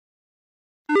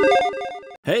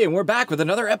Hey, and we're back with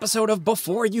another episode of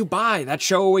Before You Buy, that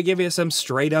show where we give you some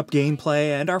straight-up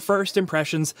gameplay and our first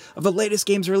impressions of the latest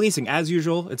games releasing. As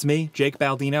usual, it's me, Jake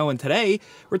Baldino, and today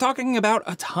we're talking about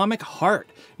Atomic Heart.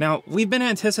 Now, we've been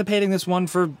anticipating this one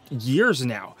for years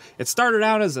now. It started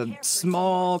out as a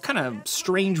small, kind of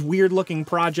strange, weird-looking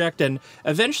project and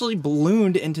eventually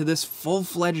ballooned into this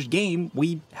full-fledged game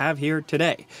we have here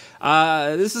today.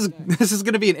 This is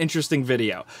going to be an interesting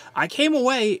video. I came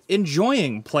away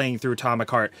enjoying playing through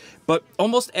Atomic Heart, but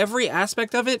almost every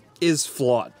aspect of it is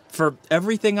flawed. For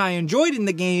everything I enjoyed in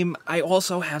the game, I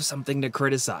also have something to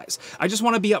criticize. I just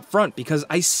want to be upfront because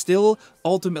I still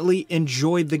ultimately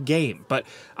enjoyed the game, but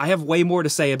I have way more to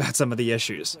say about some of the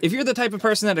issues. If you're the type of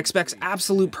person that expects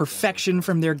absolute perfection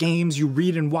from their games, you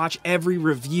read and watch every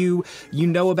review, you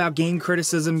know about game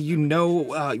criticism, you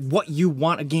know what you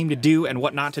want a game to do and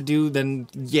what not to do, then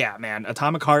yeah, man,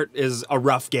 Atomic Heart is a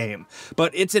rough game.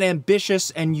 But it's an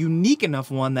ambitious and unique enough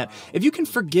one that if you can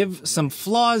forgive some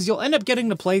flaws, you'll end up getting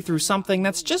to play through something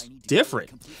that's just different.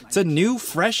 It's a new,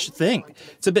 fresh thing.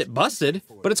 It's a bit busted,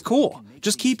 but it's cool.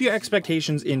 Just keep your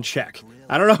expectations in check.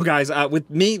 I don't know, guys.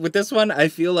 With this one, I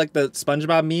feel like the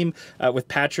SpongeBob meme with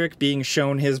Patrick being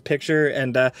shown his picture,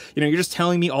 and you're just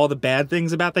telling me all the bad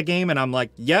things about the game, and I'm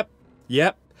like, yep.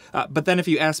 But then if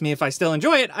you ask me if I still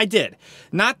enjoy it, I did.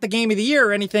 Not the game of the year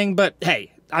or anything, but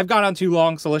hey, I've gone on too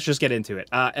long, so let's just get into it.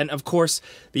 And of course,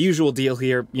 the usual deal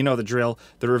here, you know the drill.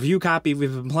 The review copy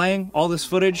we've been playing, all this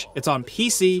footage, it's on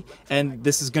PC, and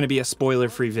this is going to be a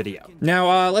spoiler-free video.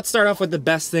 Now, let's start off with the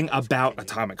best thing about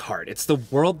Atomic Heart. It's the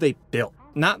world they built.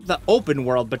 Not the open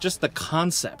world, but just the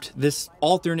concept. This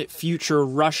alternate future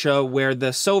Russia where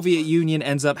the Soviet Union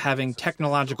ends up having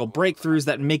technological breakthroughs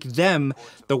that make them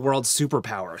the world's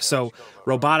superpower. So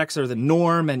robotics are the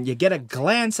norm, and you get a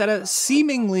glance at a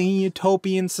seemingly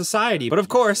utopian society. But of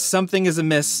course, something is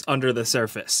amiss under the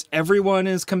surface. Everyone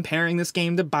is comparing this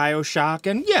game to BioShock,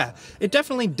 and yeah, it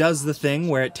definitely does the thing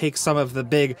where it takes some of the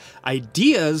big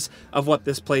ideas of what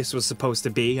this place was supposed to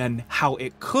be and how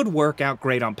it could work out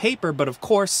great on paper, but of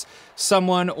course,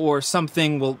 someone or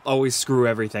something will always screw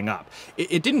everything up.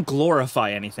 It didn't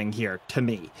glorify anything here, to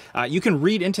me. You can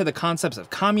read into the concepts of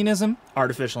communism,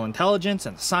 artificial intelligence,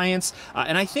 and science,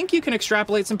 and I think you can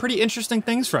extrapolate some pretty interesting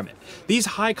things from it. These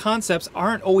high concepts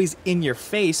aren't always in your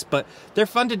face, but they're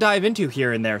fun to dive into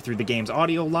here and there through the game's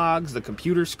audio logs, the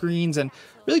computer screens, and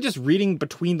really just reading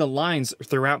between the lines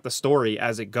throughout the story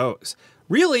as it goes.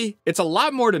 Really, it's a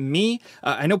lot more to me.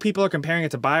 I know people are comparing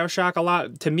it to BioShock a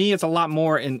lot. To me, it's a lot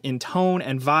more in tone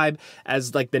and vibe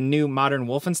as like the new modern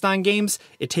Wolfenstein games.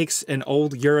 It takes an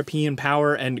old European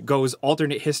power and goes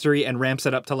alternate history and ramps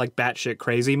it up to like batshit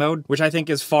crazy mode, which I think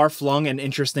is far-flung and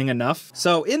interesting enough.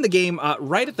 So in the game,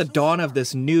 right at the dawn of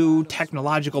this new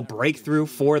technological breakthrough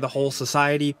for the whole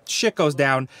society, shit goes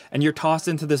down and you're tossed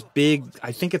into this big,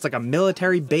 I think it's like a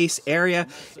military base area.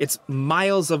 It's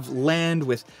miles of land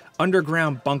with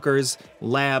underground bunkers,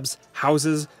 labs,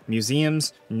 houses,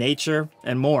 museums, nature,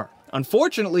 and more.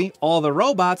 Unfortunately, all the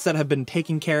robots that have been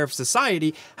taking care of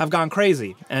society have gone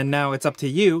crazy, and now it's up to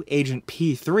you, Agent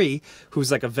P3, who's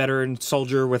like a veteran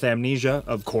soldier with amnesia,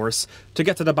 of course, to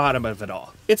get to the bottom of it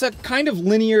all. It's a kind of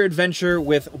linear adventure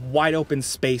with wide open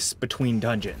space between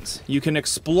dungeons. You can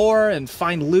explore and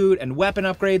find loot and weapon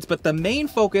upgrades, but the main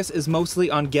focus is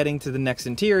mostly on getting to the next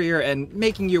interior and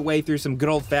making your way through some good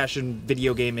old-fashioned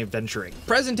video game adventuring.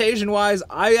 Presentation-wise,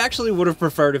 I actually would have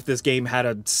preferred if this game had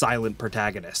a silent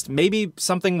protagonist. Maybe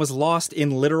something was lost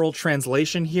in literal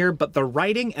translation here, but the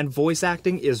writing and voice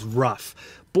acting is rough,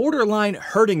 borderline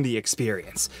hurting the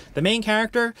experience. The main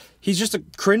character, he's just a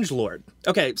cringe lord.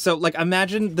 Okay, so like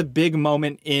imagine the big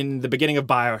moment in the beginning of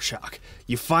BioShock.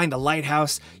 You find the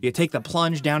lighthouse, you take the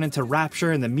plunge down into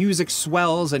Rapture, and the music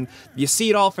swells, and you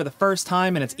see it all for the first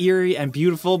time, and it's eerie and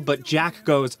beautiful, but Jack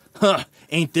goes, huh,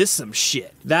 ain't this some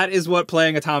shit? That is what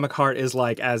playing Atomic Heart is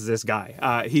like as this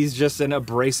guy. He's just an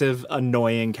abrasive,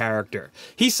 annoying character.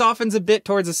 He softens a bit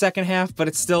towards the second half, but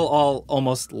it's still all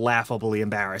almost laughably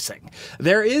embarrassing.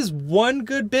 There is one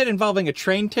good bit involving a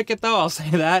train ticket, though, I'll say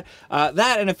that.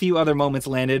 That and a few other moments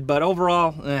landed, but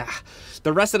overall,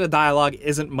 the rest of the dialogue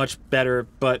isn't much better,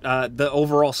 but the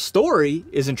overall story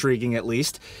is intriguing at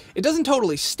least. It doesn't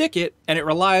totally stick it, and it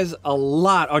relies a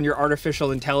lot on your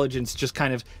artificial intelligence just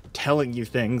kind of telling you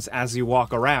things as you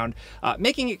walk around,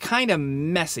 making it kind of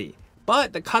messy.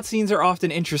 But the cutscenes are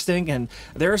often interesting, and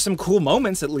there are some cool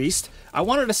moments at least. I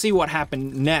wanted to see what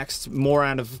happened next, more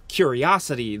out of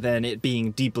curiosity than it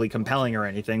being deeply compelling or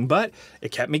anything, but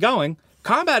it kept me going.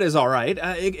 Combat is alright.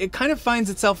 It kind of finds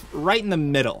itself right in the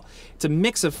middle. It's a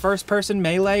mix of first-person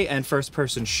melee and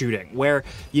first-person shooting, where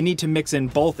you need to mix in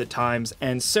both at times,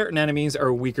 and certain enemies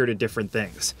are weaker to different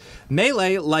things.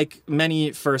 Melee, like many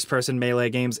first-person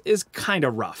melee games, is kind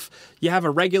of rough. You have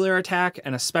a regular attack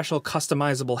and a special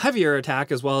customizable heavier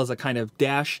attack, as well as a kind of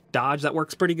dash dodge that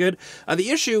works pretty good.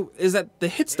 The issue is that the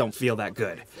hits don't feel that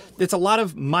good. It's a lot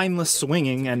of mindless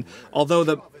swinging, and although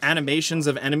the animations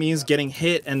of enemies getting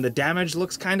hit and the damage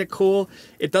looks kind of cool,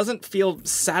 it doesn't feel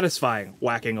satisfying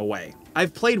whacking away.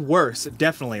 I've played worse,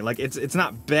 definitely. Like, it's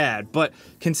not bad, but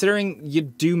considering you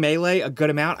do melee a good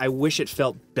amount, I wish it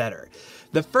felt better.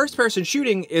 The first-person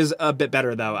shooting is a bit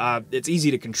better, though. It's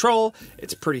easy to control,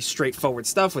 it's pretty straightforward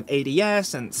stuff with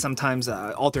ADS and sometimes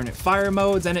alternate fire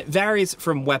modes, and it varies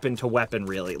from weapon to weapon,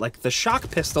 really. Like, the shock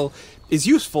pistol is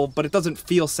useful, but it doesn't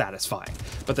feel satisfying.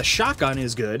 But the shotgun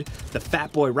is good, the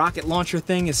Fat Boy rocket launcher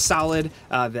thing is solid,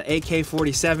 the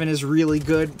AK-47 is really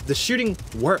good, the shooting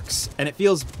works, and it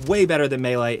feels way better than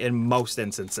melee in most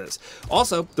instances.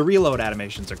 Also, the reload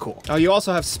animations are cool. You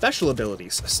also have special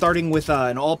abilities, starting with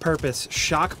an all-purpose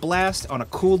shock blast on a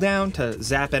cooldown to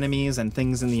zap enemies and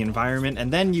things in the environment,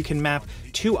 and then you can map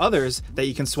 2 others that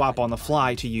you can swap on the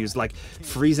fly to use, like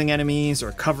freezing enemies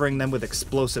or covering them with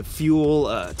explosive fuel,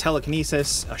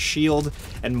 telekinesis, a shield,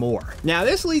 and more. Now,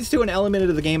 this leads to an element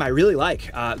of the game I really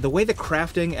like, the way the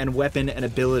crafting and weapon and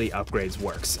ability upgrades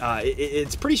works.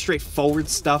 It's pretty straightforward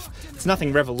stuff. It's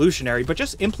nothing revolutionary, but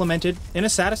just implemented in a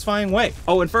satisfying way.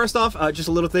 Oh, and first off, just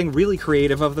a little thing really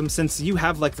creative of them, since you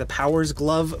have like the powers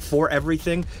glove for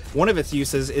everything, one of its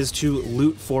uses is to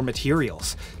loot for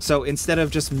materials. So instead of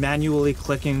just manually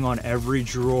clicking on every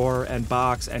drawer and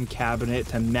box and cabinet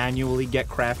to manually get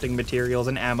crafting materials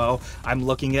and ammo, I'm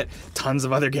looking at tons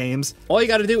of other games. All you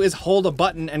gotta do is hold a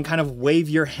button and kind of wave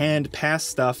your hand past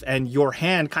stuff, and your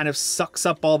hand kind of sucks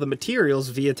up all the materials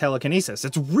via telekinesis.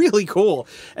 It's really cool,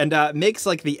 and makes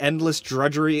like the endless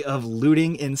drudgery of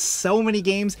looting in so many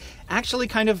games actually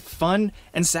kind of fun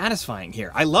and satisfying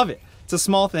here. I love it. It's a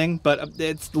small thing, but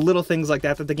it's little things like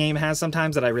that that the game has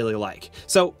sometimes that I really like.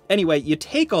 So anyway, you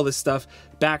take all this stuff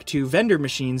back to vendor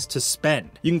machines to spend.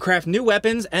 You can craft new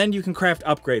weapons and you can craft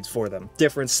upgrades for them.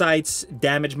 Different sights,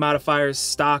 damage modifiers,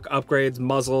 stock upgrades,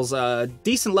 muzzles, a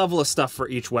decent level of stuff for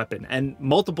each weapon, and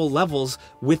multiple levels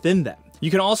within them. You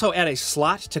can also add a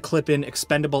slot to clip in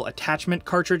expendable attachment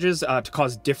cartridges to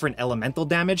cause different elemental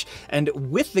damage, and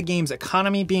with the game's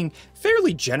economy being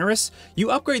fairly generous,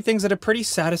 you upgrade things at a pretty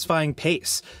satisfying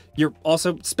pace. You're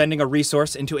also spending a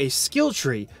resource into a skill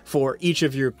tree for each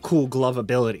of your cool glove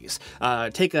abilities.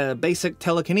 Take a basic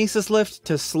telekinesis lift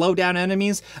to slow down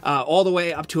enemies, all the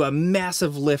way up to a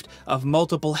massive lift of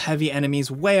multiple heavy enemies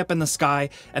way up in the sky,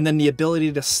 and then the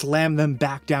ability to slam them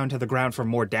back down to the ground for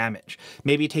more damage.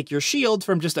 Maybe take your shield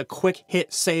from just a quick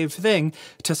hit save thing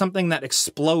to something that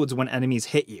explodes when enemies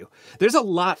hit you. There's a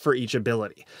lot for each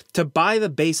ability. To buy the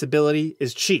base ability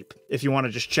is cheap if you want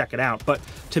to just check it out, but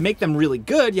to make them really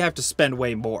good, you have to spend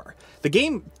way more. The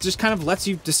game just kind of lets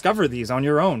you discover these on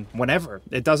your own whenever.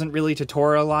 It doesn't really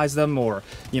tutorialize them or,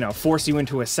 force you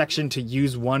into a section to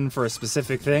use one for a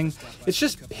specific thing. It's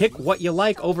just pick what you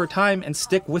like over time and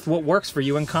stick with what works for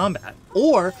you in combat.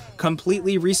 Or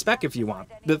completely respec if you want.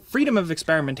 The freedom of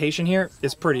experimentation here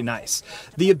is pretty nice.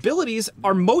 The abilities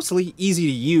are mostly easy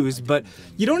to use, but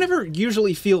you don't ever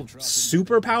usually feel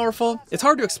super powerful. It's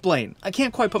hard to explain. I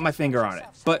can't quite put my finger on it,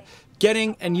 but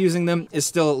getting and using them is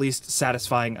still at least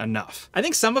satisfying enough. I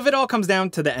think some of it all comes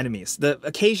down to the enemies. The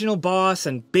occasional boss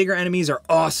and bigger enemies are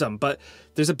awesome, but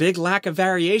there's a big lack of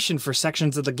variation for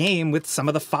sections of the game with some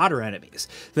of the fodder enemies.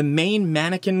 The main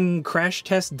mannequin crash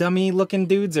test dummy looking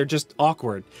dudes are just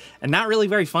awkward and not really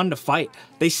very fun to fight.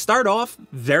 They start off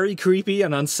very creepy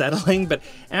and unsettling, but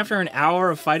after an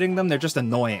hour of fighting them, they're just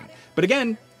annoying. But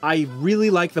again, I really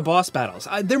like the boss battles.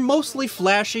 They're mostly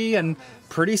flashy and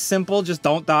pretty simple, just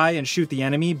don't die and shoot the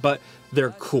enemy, but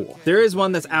they're cool. There is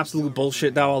one that's absolute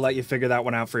bullshit though, I'll let you figure that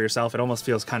one out for yourself. It almost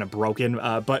feels kind of broken,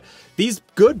 but these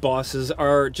good bosses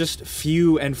are just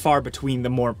few and far between the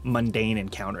more mundane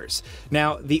encounters.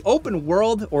 Now, the open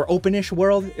world, or openish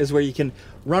world, is where you can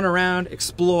run around,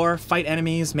 explore, fight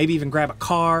enemies, maybe even grab a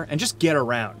car, and just get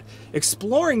around.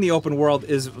 Exploring the open world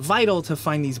is vital to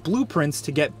find these blueprints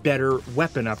to get better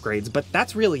weapon upgrades, but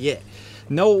that's really it.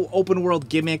 No open world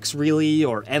gimmicks really,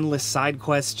 or endless side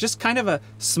quests, just kind of a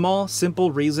small, simple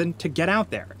reason to get out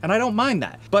there, and I don't mind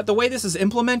that. But the way this is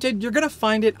implemented, you're gonna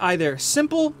find it either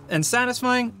simple and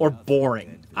satisfying, or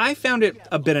boring. I found it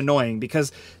a bit annoying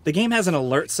because the game has an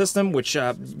alert system, which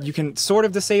you can sort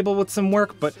of disable with some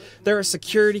work, but there are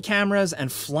security cameras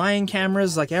and flying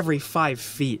cameras like every 5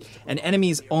 feet, and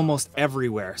enemies almost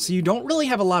everywhere, so you don't really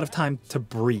have a lot of time to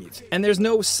breathe. And there's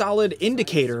no solid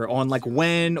indicator on like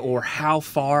when or how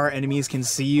far enemies can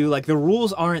see you. Like, the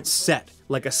rules aren't set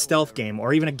like a stealth game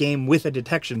or even a game with a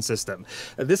detection system.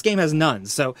 This game has none,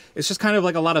 so it's just kind of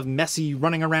like a lot of messy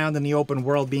running around in the open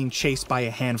world being chased by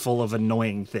a handful of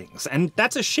annoying things. And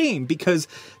that's a shame because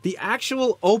the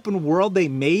actual open world they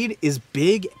made is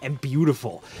big and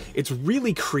beautiful. It's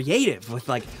really creative with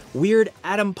like weird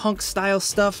Atom Punk style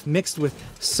stuff mixed with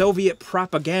Soviet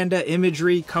propaganda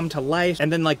imagery come to life,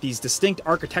 and then like these distinct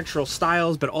architectural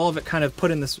styles, but all of it kind of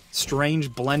put in this strange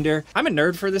blender. I'm a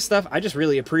nerd for this stuff. I just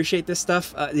really appreciate this stuff.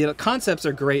 Concepts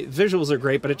are great, visuals are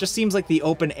great, but it just seems like the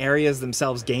open areas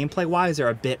themselves gameplay-wise are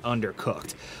a bit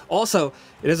undercooked. Also,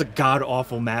 it is a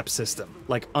god-awful map system,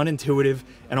 like unintuitive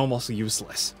and almost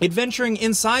useless. Adventuring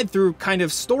inside through kind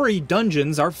of story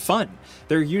dungeons are fun.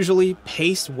 They're usually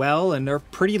paced well and they're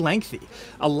pretty lengthy.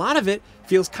 A lot of it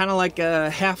feels kind of like a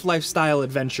Half-Life style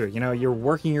adventure. You know, you're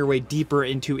working your way deeper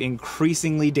into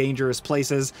increasingly dangerous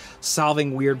places,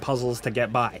 solving weird puzzles to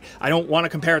get by. I don't want to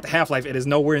compare it to Half-Life. It is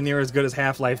nowhere near as good as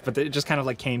Half-Life, but it just kind of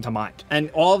like came to mind. And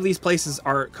all of these places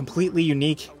are completely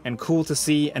unique and cool to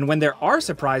see, and when there are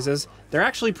surprises, they're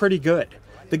actually pretty good.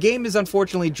 The game is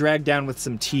unfortunately dragged down with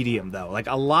some tedium though. Like,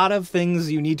 a lot of things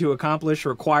you need to accomplish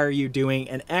require you doing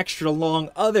an extra long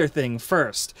other thing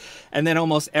first. And then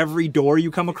almost every door you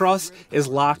come across is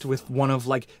locked with one of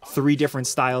like 3 different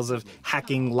styles of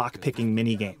hacking, lockpicking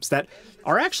minigames that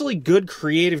are actually good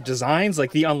creative designs.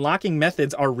 Like, the unlocking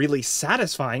methods are really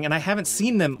satisfying, and I haven't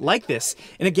seen them like this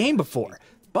in a game before.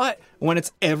 But when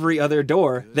it's every other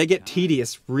door, they get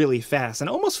tedious really fast and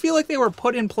almost feel like they were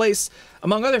put in place,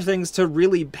 among other things, to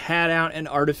really pad out and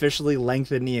artificially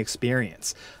lengthen the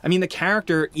experience. I mean, the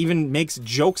character even makes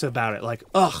jokes about it, like,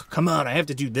 ugh, come on, I have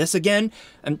to do this again?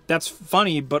 And that's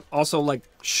funny, but also like,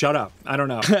 shut up. I don't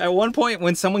know. At one point,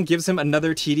 when someone gives him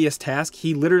another tedious task,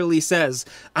 he literally says,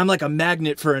 I'm like a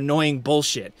magnet for annoying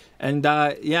bullshit. And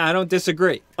yeah, I don't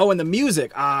disagree. Oh, and the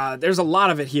music, there's a lot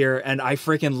of it here, and I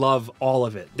freaking love all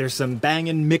of it. There's some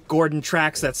banging Mick Gordon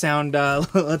tracks that sound,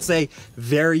 let's say,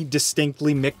 very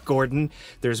distinctly Mick Gordon.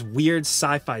 There's weird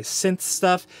sci-fi synth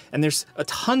stuff, and there's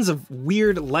tons of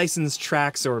weird licensed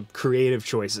tracks or creative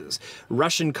choices.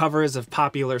 Russian covers of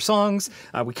popular songs.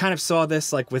 We kind of saw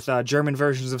this like with German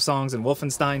versions of songs in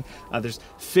Wolfenstein. There's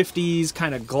 50s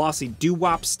kind of glossy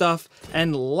doo-wop stuff,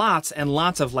 and lots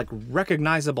of like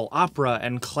recognizable opera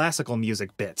and classical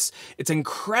music bits. It's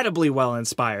incredibly well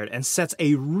inspired and sets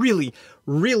a really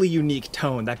unique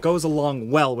tone that goes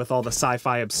along well with all the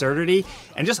sci-fi absurdity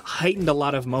and just heightened a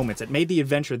lot of moments. It made the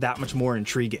adventure that much more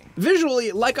intriguing.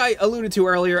 Visually, like I alluded to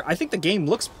earlier, I think the game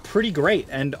looks pretty great,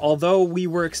 and although we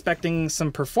were expecting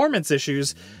some performance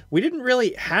issues, we didn't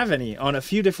really have any on a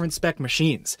few different spec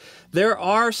machines. There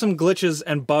are some glitches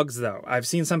and bugs though. I've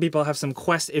seen some people have some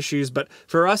quest issues, but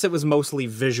for us it was mostly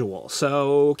visual,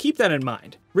 so keep that in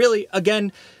mind. Really,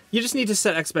 again, you just need to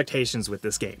set expectations with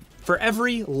this game. For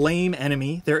every lame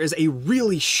enemy, there is a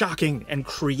really shocking and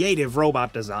creative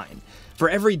robot design. For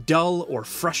every dull or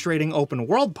frustrating open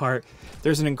world part,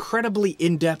 there's an incredibly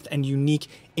in-depth and unique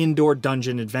indoor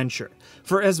dungeon adventure.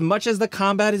 For as much as the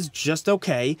combat is just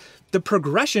okay, the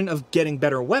progression of getting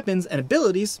better weapons and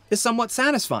abilities is somewhat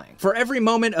satisfying. For every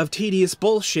moment of tedious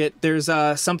bullshit, there's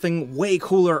something way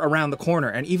cooler around the corner,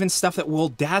 and even stuff that will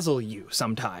dazzle you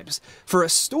sometimes. For a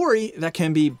story that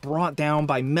can be brought down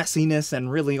by messiness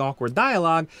and really awkward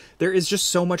dialogue, there is just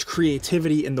so much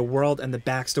creativity in the world and the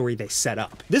backstory they set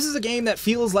up. This is a game that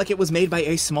feels like it was made by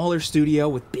a smaller studio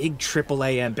with big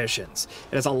AAA ambitions.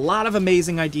 It has a lot of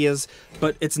amazing ideas,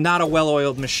 but it's not a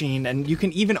well-oiled machine, and you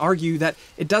can even argue that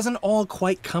it doesn't all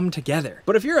quite come together.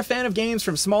 But if you're a fan of games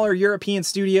from smaller European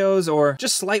studios or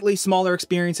just slightly smaller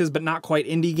experiences but not quite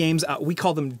indie games, we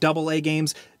call them AA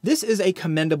games, this is a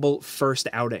commendable first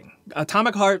outing.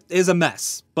 Atomic Heart is a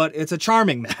mess, but it's a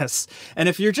charming mess. And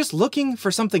if you're just looking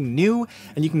for something new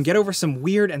and you can get over some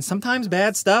weird and sometimes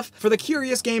bad stuff, for the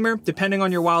curious gamer, depending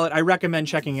on your wallet, I recommend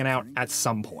checking it out at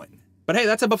some point. But hey,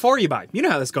 that's a before you buy. You know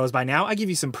how this goes by now. I give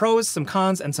you some pros, some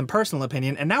cons, and some personal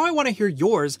opinion, and now I want to hear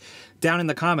yours down in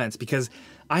the comments, because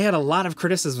I had a lot of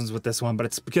criticisms with this one, but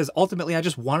it's because ultimately I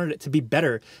just wanted it to be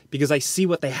better because I see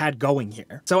what they had going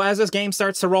here. So as this game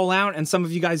starts to roll out and some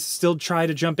of you guys still try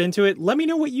to jump into it, let me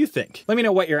know what you think. Let me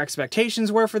know what your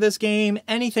expectations were for this game,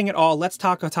 anything at all. Let's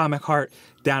talk Atomic Heart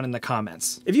down in the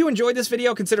comments. If you enjoyed this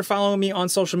video, consider following me on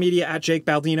social media at Jake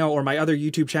Baldino or my other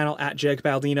YouTube channel at Jake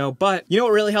Baldino. But you know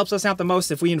what really helps us out the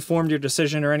most if we informed your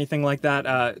decision or anything like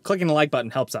that? Clicking the like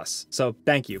button helps us. So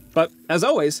thank you. But as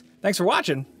always, thanks for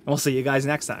watching, and we'll see you guys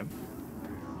next time.